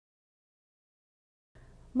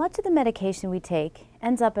Much of the medication we take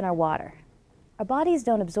ends up in our water. Our bodies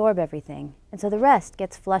don't absorb everything, and so the rest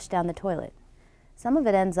gets flushed down the toilet. Some of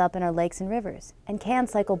it ends up in our lakes and rivers and can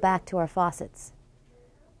cycle back to our faucets.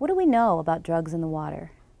 What do we know about drugs in the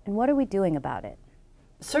water, and what are we doing about it?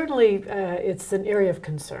 Certainly, it's an area of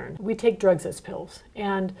concern. We take drugs as pills,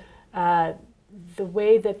 and the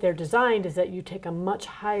way that they're designed is that you take a much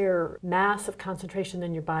higher mass of concentration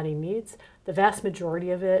than your body needs. The vast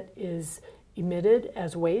majority of it is emitted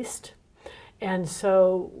as waste, and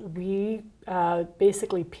so we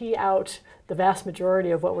basically pee out the vast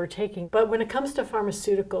majority of what we're taking. But when it comes to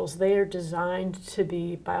pharmaceuticals, they are designed to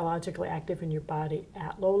be biologically active in your body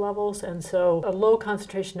at low levels, and so a low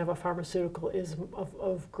concentration of a pharmaceutical is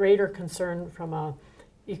of greater concern from a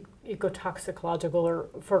ecotoxicological or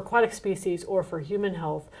for aquatic species or for human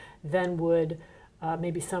health than would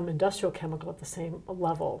maybe some industrial chemical at the same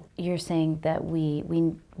level. You're saying that we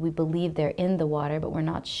believe they're in the water, but we're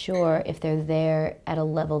not sure if they're there at a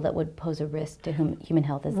level that would pose a risk to human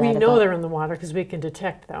health. Is that we know they're in the water because we can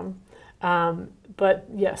detect them. But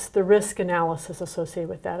yes, the risk analysis associated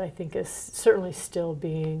with that, I think, is certainly still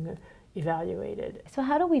being evaluated. So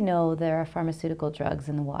how do we know there are pharmaceutical drugs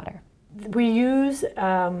in the water? We use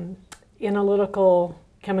analytical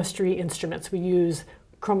chemistry instruments. We use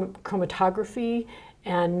chromatography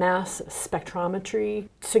and mass spectrometry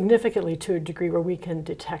significantly to a degree where we can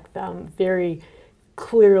detect them very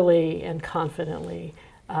clearly and confidently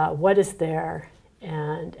what is there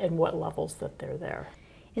and what levels that they're there.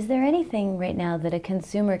 Is there anything right now that a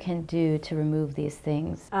consumer can do to remove these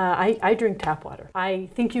things? I drink tap water. I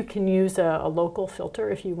think you can use a local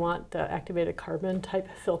filter if you want the activated carbon type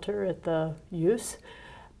filter at the use.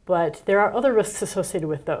 But there are other risks associated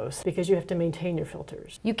with those because you have to maintain your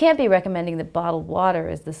filters. You can't be recommending that bottled water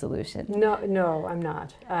is the solution. No, I'm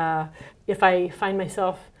not. If I find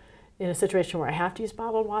myself in a situation where I have to use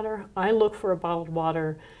bottled water, I look for a bottled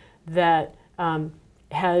water that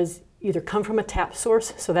has either come from a tap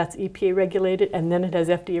source, so that's EPA regulated, and then it has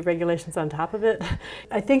FDA regulations on top of it.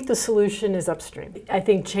 I think the solution is upstream. I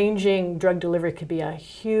think changing drug delivery could be a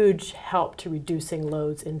huge help to reducing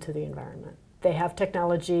loads into the environment. They have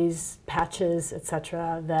technologies, patches,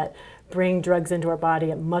 etc., that bring drugs into our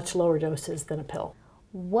body at much lower doses than a pill.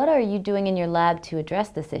 What are you doing in your lab to address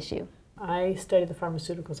this issue? I study the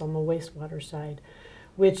pharmaceuticals on the wastewater side,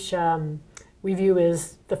 which we view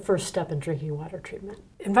as the first step in drinking water treatment.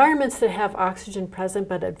 Environments that have oxygen present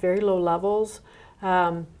but at very low levels,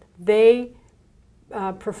 they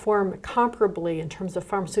perform comparably in terms of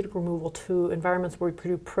pharmaceutical removal to environments where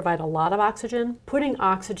we provide a lot of oxygen. Putting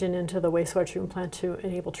oxygen into the wastewater treatment plant to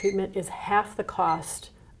enable treatment is half the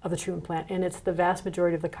cost of the treatment plant, and it's the vast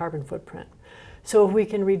majority of the carbon footprint. So if we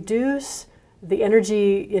can reduce the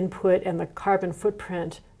energy input and the carbon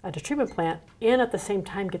footprint at a treatment plant and at the same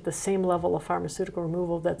time get the same level of pharmaceutical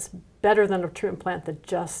removal that's better than a treatment plant that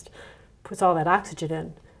just puts all that oxygen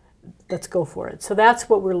in, let's go for it. So that's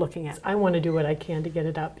what we're looking at. I want to do what I can to get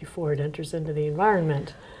it out before it enters into the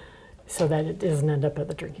environment so that it doesn't end up at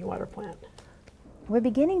the drinking water plant. We're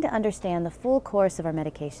beginning to understand the full course of our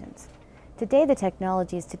medications. Today, the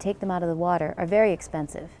technologies to take them out of the water are very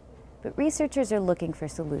expensive, but researchers are looking for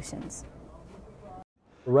solutions.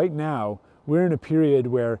 Right now, we're in a period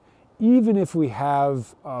where even if we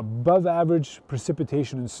have above average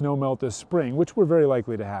precipitation and snowmelt this spring, which we're very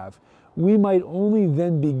likely to have, we might only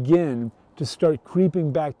then begin to start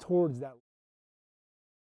creeping back towards that.